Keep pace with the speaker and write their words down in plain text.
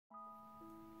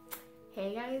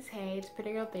Hey guys, hey, it's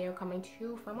pretty girl Theo coming to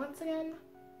you from once again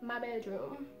my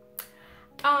bedroom.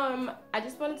 I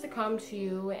just wanted to come to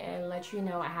you and let you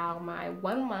know how my it's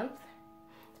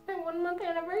been 1 month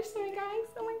anniversary, guys.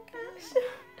 Oh my gosh.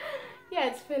 Yeah,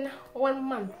 it's been 1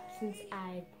 month since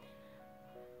I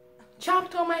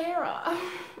chopped all my hair off.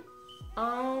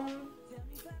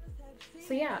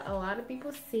 So yeah, a lot of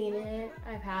people seen it.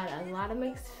 I've had a lot of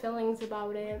mixed feelings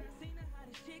about it.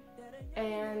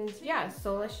 And yeah,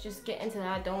 so let's just get into that.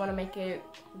 I don't want to make it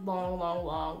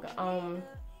long.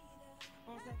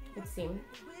 Let's see.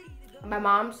 My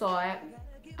mom saw it.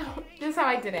 This is how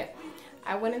I did it.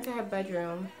 I went into her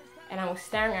bedroom and I was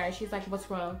staring at her. She's like, "What's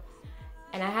wrong?"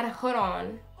 And I had a hood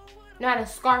on. No, I had a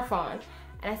scarf on.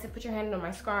 And I said, "Put your hand on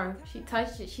my scarf." She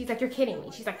touched it. She's like, "You're kidding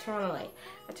me." She's like, "Turn on the light."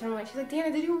 I turned on the light. She's like,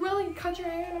 "Deanna, did you really cut your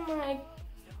hair?" And I'm like,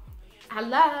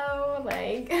 "Hello?"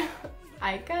 Like,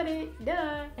 I cut it.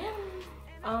 Duh.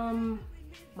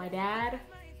 My dad,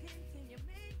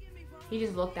 he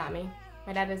just looked at me.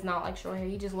 My dad does not like short hair.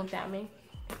 He just looked at me.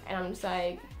 And I'm just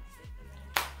like,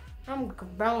 "I'm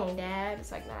grown, Dad."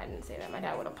 It's like, "Nah, I didn't say that." My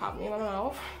dad would have popped me in my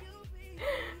mouth.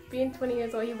 Being 20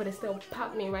 years old, he would have still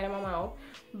popped me right in my mouth.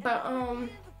 But,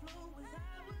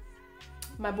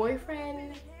 my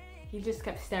boyfriend, he just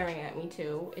kept staring at me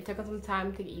too. It took him some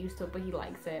time to get used to it, but he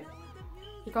likes it.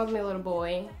 He calls me a little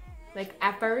boy. Like,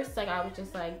 at first, like, I was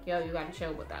just like, "Yo, you gotta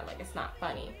chill with that. Like, it's not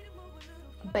funny."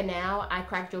 But now, I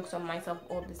crack jokes on myself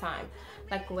all the time.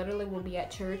 Like, literally, we'll be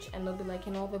at church, and they'll be like,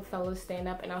 "Can all the fellas stand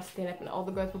up?" And I'll stand up, and all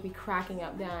the girls will be cracking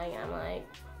up, dying. I'm like,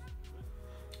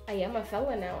 I am a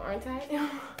fella now, aren't I?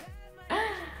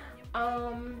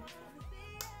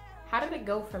 How did it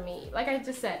go for me? Like I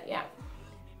just said, yeah.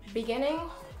 Beginning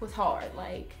was hard.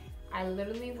 Like, I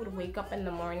literally would wake up in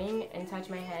the morning and touch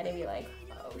my head and be like,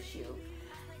 "Oh, shoot.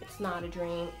 It's not a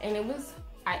dream." And it was,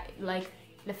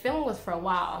 the feeling was for a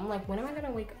while. I'm like, when am I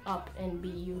gonna wake up and be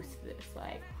used to this?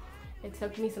 Like, it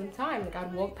took me some time. Like,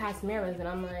 I'd walk past mirrors and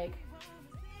I'm like,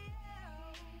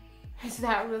 is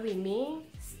that really me?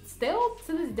 Still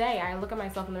to this day, I look at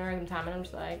myself in the mirror sometimes and I'm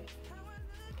just like,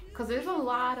 because there's a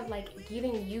lot of like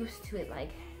getting used to it.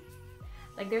 Like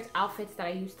there's outfits that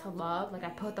I used to love. Like, I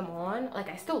put them on. Like,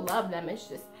 I still love them. It's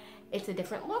just, it's a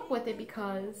different look with it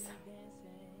because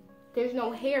there's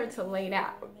no hair to lay it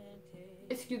out.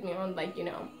 Excuse me, on, like, you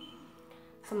know,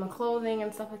 some of the clothing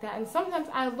and stuff like that. And sometimes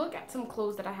I look at some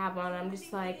clothes that I have on and I'm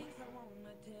just like,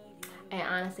 I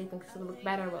honestly think this would look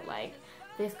better with like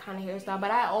this kind of hairstyle.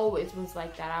 But I always was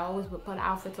like that. I always would put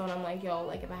outfits on. I'm like, yo,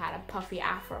 like if I had a puffy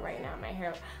afro right now, my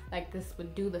hair, like this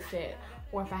would do the fit.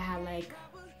 Or if I had like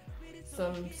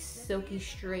some silky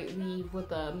straight weave with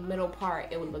the middle part,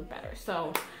 it would look better.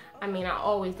 So, I mean, I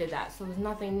always did that. So there's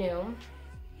nothing new.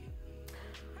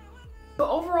 But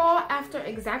overall, after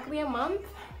exactly a month,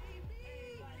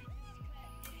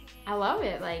 I love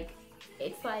it. Like,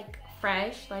 it's like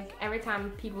fresh. Like, every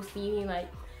time people see me, like,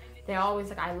 they're always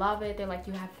like, "I love it." They're like,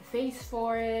 "You have the face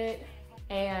for it."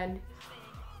 And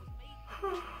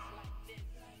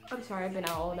I'm sorry, I've been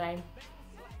out all day.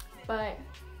 But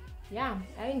yeah,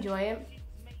 I enjoy it.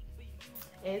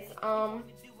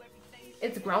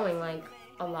 It's growing like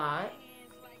a lot.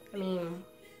 I mean,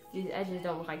 these edges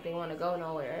don't look like they want to go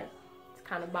nowhere. It's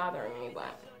kind of bothering me,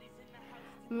 but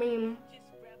I mean,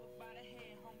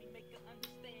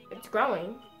 it's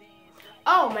growing.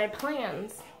 Oh, my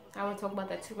plans. I want to talk about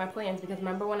that too, my plans, because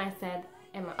remember when I said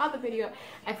in my other video,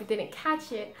 if you didn't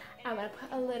catch it, I'm going to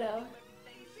put a little,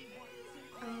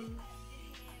 what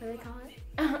do they call it?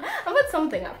 I'll put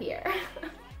something up here.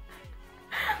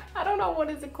 I don't know what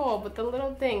is it called, but the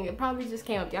little thing, it probably just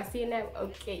came up. Y'all see it now?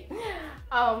 Okay.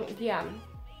 Yeah.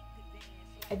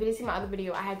 If you didn't see my other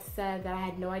video, I had said that I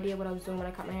had no idea what I was doing when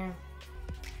I cut my hair.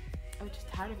 I was just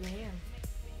tired of my hair.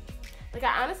 Like,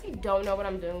 I honestly don't know what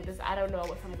I'm doing with this. I don't know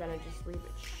if I'm gonna just leave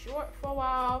it short for a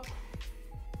while.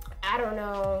 I don't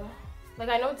know. Like,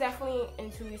 I know definitely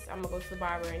in 2 weeks I'm gonna go to the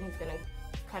barber and he's gonna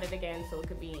cut it again so it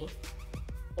could be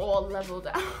all leveled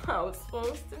out how it's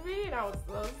supposed to be and how it's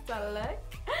supposed to look.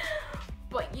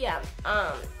 But yeah,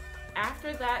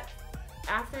 after that,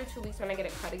 after 2 weeks when I get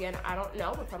it cut again, I don't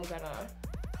know if I'm gonna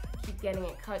keep getting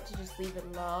it cut to just leave it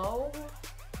low,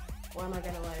 or am I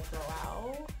gonna let it grow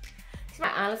out?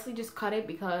 I honestly just cut it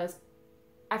because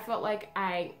I felt like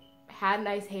I had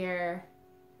nice hair.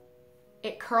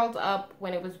 It curled up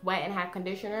when it was wet and had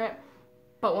conditioner,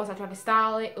 but once I tried to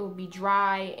style it, it would be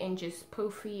dry and just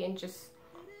poofy and just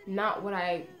not what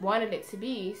I wanted it to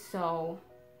be. So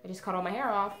I just cut all my hair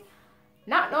off,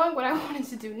 not knowing what I wanted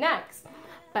to do next.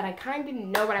 But I kind of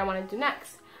know what I want to do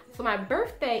next. So my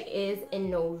birthday is in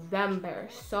November.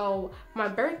 So my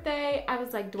birthday, I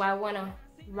was like, do I want to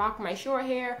rock my short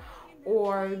hair,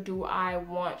 or do I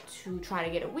want to try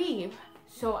to get a weave?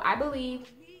 So I believe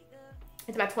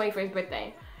it's my 21st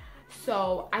birthday.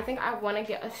 So I think I want to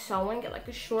get a sew-in, get like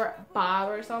a short bob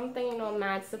or something, you know,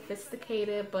 mad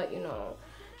sophisticated, but you know,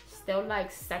 still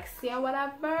like sexy or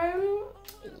whatever.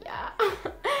 Yeah.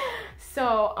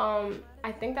 So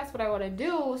I think that's what I want to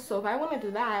do. So if I want to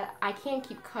do that, I can't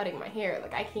keep cutting my hair.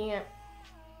 Like I can't,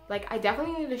 like I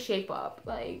definitely need to shape up.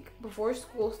 Like before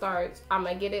school starts, I'm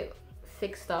gonna get it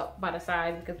fixed up by the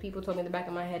sides, because people told me the back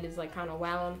of my head is like kind of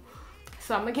wowing.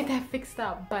 So I'm gonna get that fixed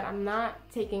up, but I'm not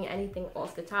taking anything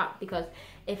off the top, because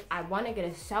if I want to get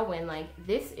a sew-in, like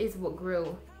this is what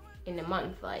grew in a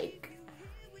month. Like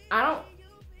I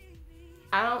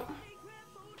don't,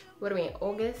 what do we mean,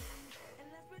 August?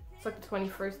 It's like the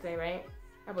 21st day, right?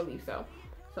 I believe so.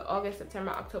 So August,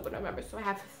 September, October, November. So I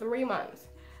have 3 months.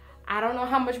 I don't know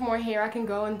how much more hair I can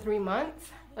go in 3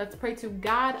 months. Let's pray to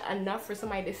God enough for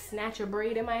somebody to snatch a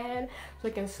braid in my head so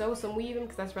I can sew some weaving,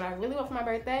 because that's what I really want for my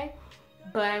birthday.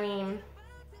 But I mean,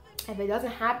 if it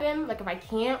doesn't happen, like if I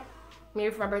can't,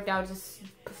 maybe for my birthday I'll just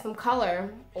put some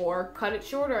color or cut it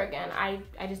shorter again. I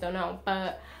just don't know.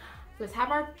 But let's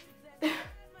have our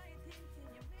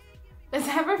let's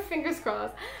have our fingers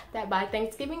crossed that by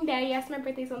Thanksgiving Day, yes, my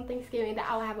birthday's on Thanksgiving, that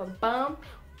I'll have a bum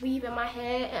weave in my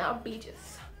head and I'll be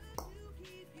just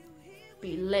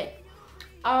be lit.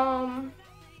 Another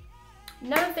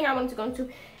thing I wanted to go into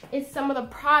is some of the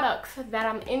products that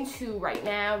I'm into right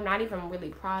now. Not even really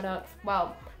products.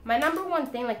 Well, my number one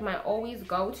thing, like my always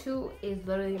go-to, is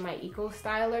literally my Eco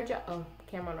Styler gel. Oh,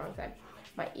 camera on the wrong side.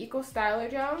 My Eco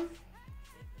Styler gel.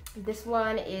 This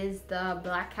one is the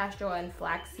black castor and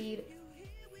flaxseed.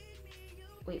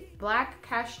 Wait, black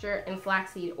castor and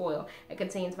flaxseed oil. It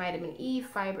contains vitamin E,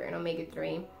 fiber, and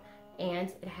omega-3,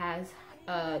 and it has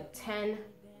a 10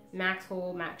 max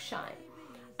hold, max shine.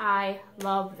 I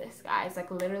love this, guys.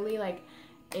 Like literally, like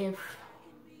if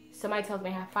somebody tells me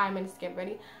I have 5 minutes to get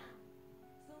ready.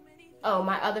 Oh,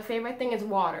 my other favorite thing is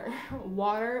water.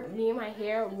 Water, me and my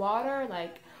hair, water,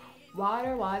 like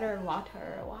water.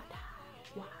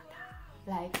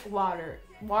 Like water.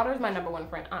 Water is my number one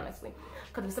friend, honestly.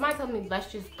 Because if somebody tells me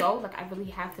let's just go, like I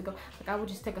really have to go. Like I would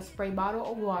just take a spray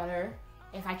bottle of water.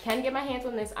 If I can get my hands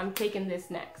on this, I'm taking this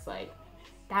next. Like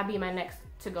that'd be my next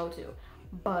to go to.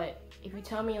 But if you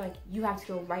tell me like you have to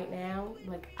go right now,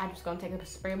 like I'm just gonna take a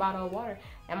spray bottle of water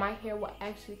and my hair will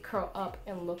actually curl up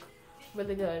and look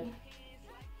really good.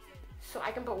 So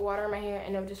I can put water in my hair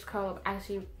and it'll just curl up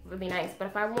actually really nice. But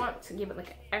if I want to give it like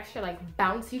an extra like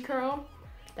bouncy curl,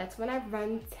 that's when I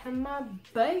run to my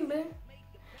baby.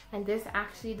 And this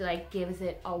actually like gives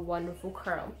it a wonderful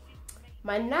curl.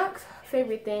 My next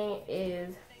favorite thing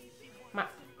is my,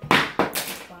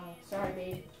 wow, sorry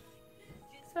babe.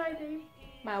 Sorry babe.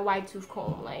 My wide tooth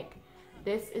comb. Like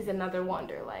this is another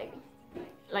wonder.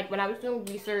 Like when I was doing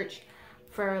research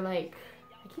for like,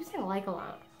 I keep saying like a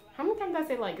lot. How many times did I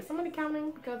say like? Is somebody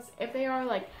counting? Because if they are,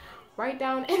 like, write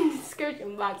down in the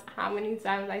description box how many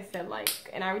times I said like,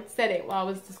 and I said it while I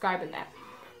was describing that.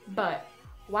 But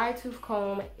wide tooth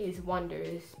comb is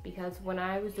wonders, because when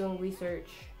I was doing research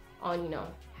on, you know,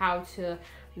 how to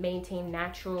maintain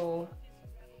natural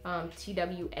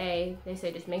TWA, they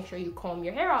say just make sure you comb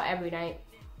your hair out every night.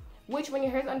 Which when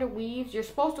your hair's under weaves, you're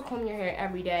supposed to comb your hair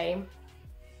every day.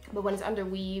 But when it's under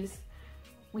weaves,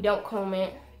 we don't comb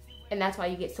it. And that's why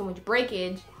you get so much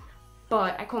breakage.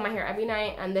 But I comb my hair every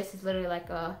night, and this is literally like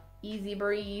a easy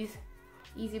breezy,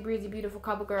 beautiful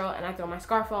cover girl. And I throw my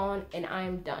scarf on, and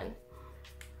I'm done.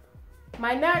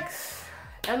 My next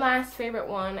and last favorite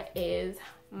one is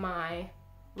my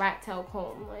rat tail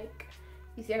comb. Like,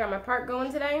 you see I got my part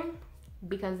going today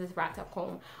because this rat tail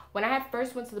comb. When I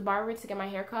first went to the barber to get my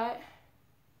hair cut,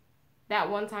 that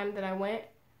one time that I went,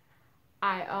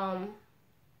 I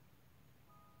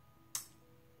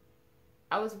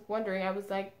was wondering, I was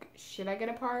like, should I get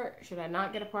a part? Should I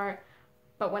not get a part?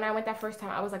 But when I went that first time,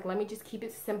 I was like, let me just keep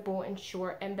it simple and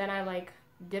short. And then I like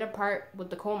did a part with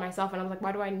the comb myself, and I was like,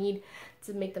 why do I need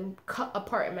to make them cut a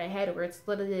part in my head where it's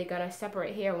literally gonna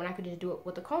separate hair when I could just do it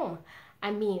with the comb?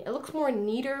 I mean, it looks more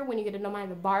neater when you get to know my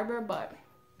barber, but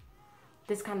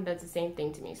this kind of does the same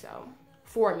thing to me, so,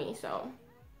 for me, so.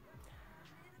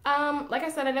 Like I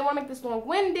said, I didn't want to make this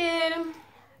long-winded,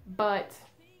 but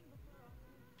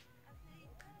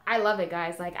I love it,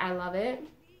 guys. Like, I love it.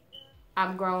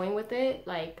 I'm growing with it.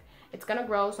 Like, it's gonna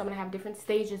grow, so I'm gonna have different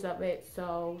stages of it,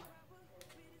 so.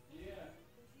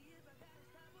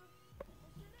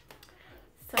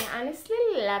 So I honestly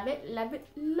love it, love it,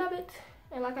 love it.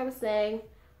 And like I was saying,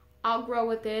 I'll grow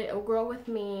with it. It'll grow with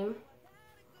me.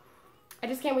 I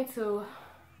just can't wait to,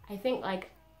 I think like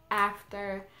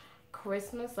after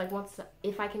Christmas, like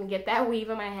if I can get that weave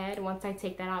in my head, once I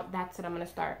take that out, that's when I'm gonna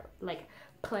start like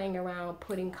playing around,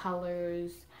 putting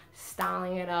colors,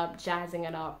 styling it up, jazzing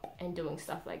it up, and doing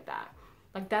stuff like that.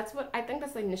 Like that's what I think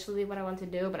that's initially what I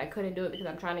wanted to do, but I couldn't do it because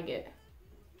I'm trying to get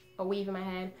a weave in my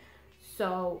head.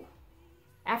 So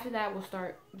after that, we'll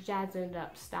start jazzing it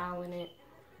up, styling it,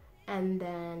 and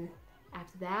then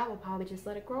after that, we'll probably just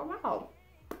let it grow out.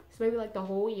 So maybe like the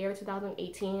whole year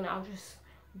 2018, I'll just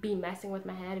be messing with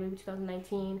my head. Maybe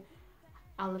 2019,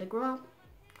 I'll let it grow up,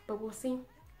 but we'll see,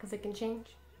 because it can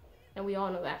change, and we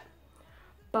all know that.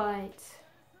 But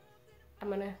I'm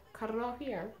gonna cut it off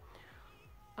here.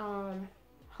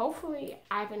 Hopefully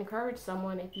I've encouraged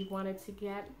someone, if you wanted to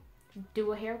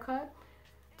do a haircut,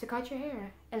 to cut your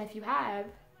hair. And if you have,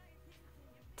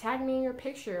 tag me in your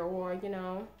picture, or you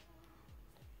know,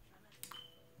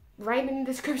 write in the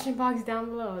description box down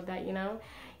below that you know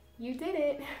you did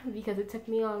it, because it took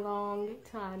me a long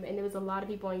time, and there was a lot of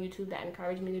people on YouTube that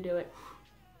encouraged me to do it.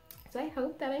 So I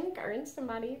hope that I encouraged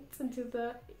somebody to do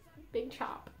the big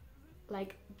chop,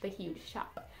 like the huge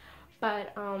chop.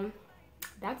 But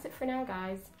that's it for now,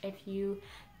 guys. If you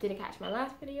didn't catch my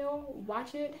last video,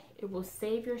 watch it. It will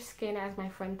save your skin, as my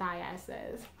friend Theo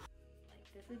says.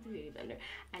 This is the beauty blender.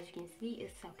 As you can see,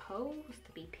 it's supposed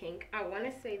to be pink. I want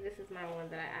to say this is my one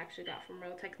that I actually got from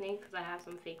Real Technique, because I have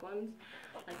some fake ones.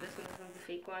 Like this one is the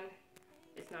fake one.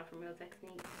 It's not from Real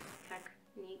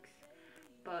Techniques.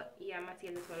 But yeah, I'm about to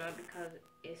get this one out because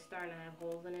it's starting to have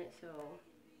holes in it, so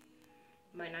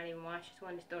might not even wash this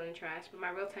one. Just throw it in the trash. But my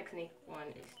Real Technique one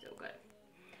is still good.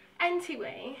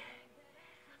 Anyway,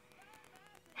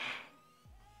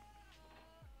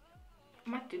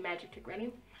 I'm about to do magic trick.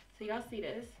 Ready? So y'all see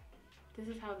this? This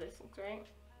is how this looks, right?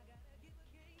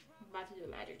 I'm about to do a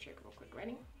magic trick real quick.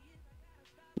 Ready?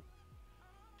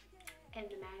 And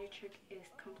the magic trick is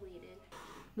completed.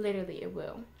 Literally, it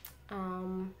will.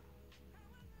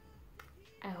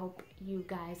 I hope you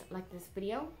guys like this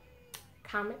video.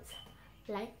 Comment,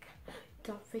 like,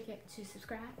 don't forget to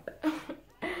subscribe.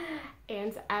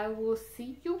 And I will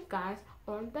see you guys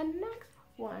on the next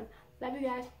one. Love you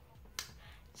guys.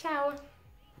 Ciao.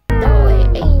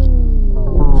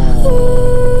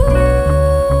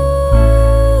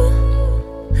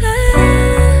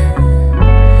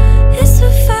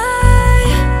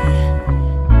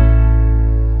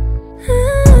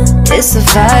 It's a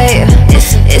vibe,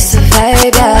 it's a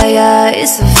vibe, yeah, yeah,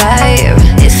 it's a vibe,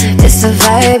 it's a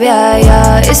vibe, yeah,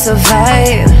 yeah, it's a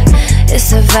vibe,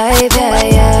 it's a vibe, yeah,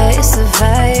 yeah, it's a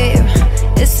vibe,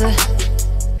 it's a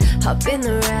hop in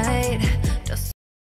the ride.